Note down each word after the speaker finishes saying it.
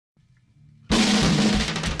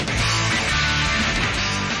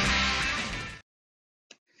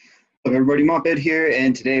Hello everybody, MopHead here,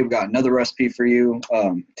 and today we've got another recipe for you.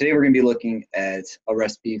 Today we're going to be looking at a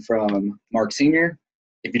recipe from Mark Sr.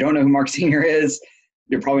 If you don't know who Mark Sr. is,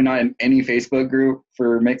 you're probably not in any Facebook group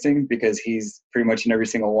for mixing because he's pretty much in every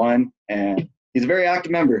single one, and he's a very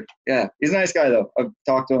active member. Yeah, he's a nice guy though. I've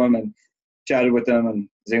talked to him and chatted with him and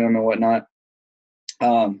Zoom and whatnot.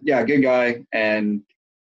 Yeah, good guy, and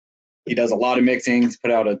he does a lot of mixing. He's put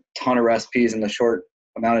out a ton of recipes in the short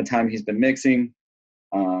amount of time he's been mixing.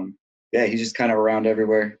 Yeah, he's just kind of around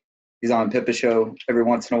everywhere. He's on Pippa's show every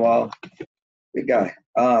once in a while. Good guy.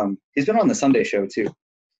 He's been on the Sunday show too.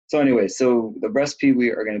 So anyway, so the recipe we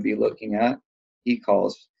are going to be looking at, he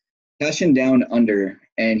calls Passion Downunder,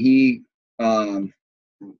 and he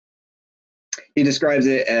describes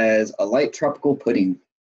it as a light tropical pudding.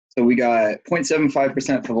 So we got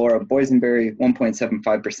 0.75% Favora boysenberry,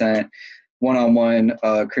 1.75% one-on-one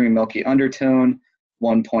creamy milky undertone,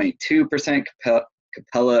 1.2%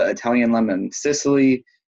 Capella Italian lemon Sicily,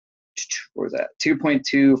 what was that?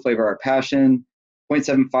 2.2 flavor our passion,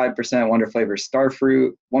 0.75% Wonder Flavor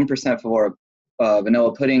Starfruit, 1% Favora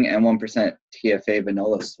vanilla pudding, and 1% TFA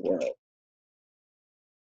vanilla swirl.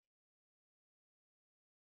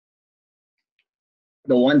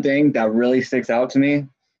 The one thing that really sticks out to me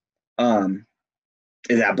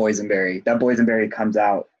is that boysenberry. That boysenberry comes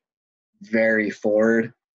out very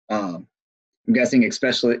forward. I'm guessing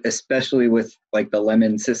especially with like the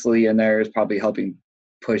lemon Sicily in there is probably helping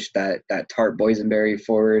push that tart boysenberry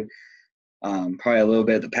forward. Probably a little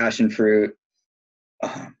bit of the passion fruit.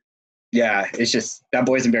 Yeah, it's just that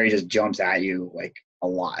boysenberry just jumps at you like a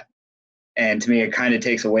lot. And to me, it kind of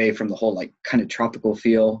takes away from the whole like kind of tropical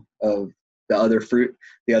feel of the other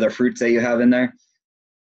fruits that you have in there.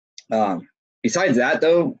 Besides that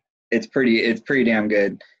though, it's pretty damn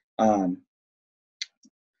good.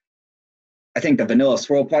 I think the vanilla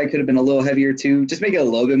swirl probably could have been a little heavier too. Just make it a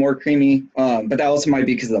little bit more creamy. But that also might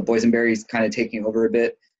be because the boysenberry is kind of taking over a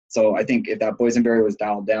bit. So I think if that boysenberry was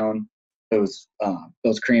dialed down, those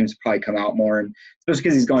creams probably come out more. And especially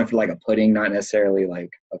because he's going for like a pudding, not necessarily like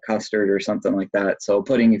a custard or something like that. So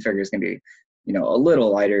pudding, you figure, is going to be, a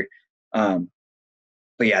little lighter. But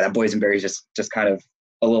yeah, that boysenberry is just kind of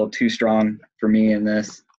a little too strong for me in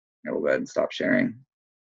this. We'll go ahead and stop sharing.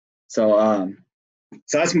 So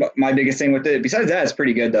that's my biggest thing with it. Besides that, it's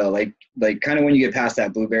pretty good though. Like kind of when you get past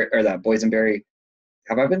that blueberry or that boysenberry.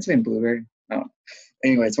 Have I been saying blueberry? No.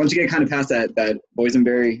 Anyways, once you get kind of past that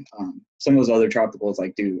boysenberry, some of those other tropicals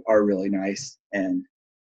are really nice, and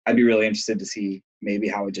I'd be really interested to see maybe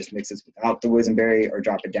how it just mixes without the boysenberry or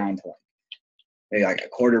drop it down to maybe like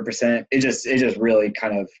 0.25%. It just really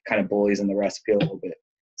kind of bullies in the recipe a little bit.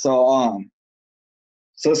 So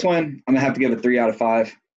this one I'm gonna have to give a 3 out of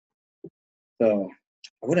 5. So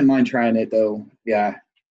I wouldn't mind trying it though. Yeah,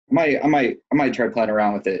 I might try playing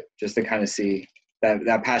around with it just to kind of see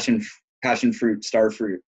that passion fruit, star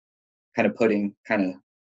fruit kind of pudding kind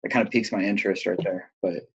of piques my interest right there.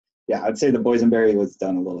 But yeah, I'd say the boysenberry was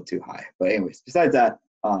done a little too high. But anyways, besides that,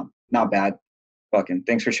 not bad. Fucking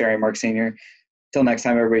thanks for sharing, Mark Sr. Till next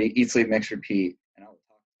time, everybody, eat, sleep, mix, repeat. And I will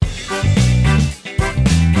talk.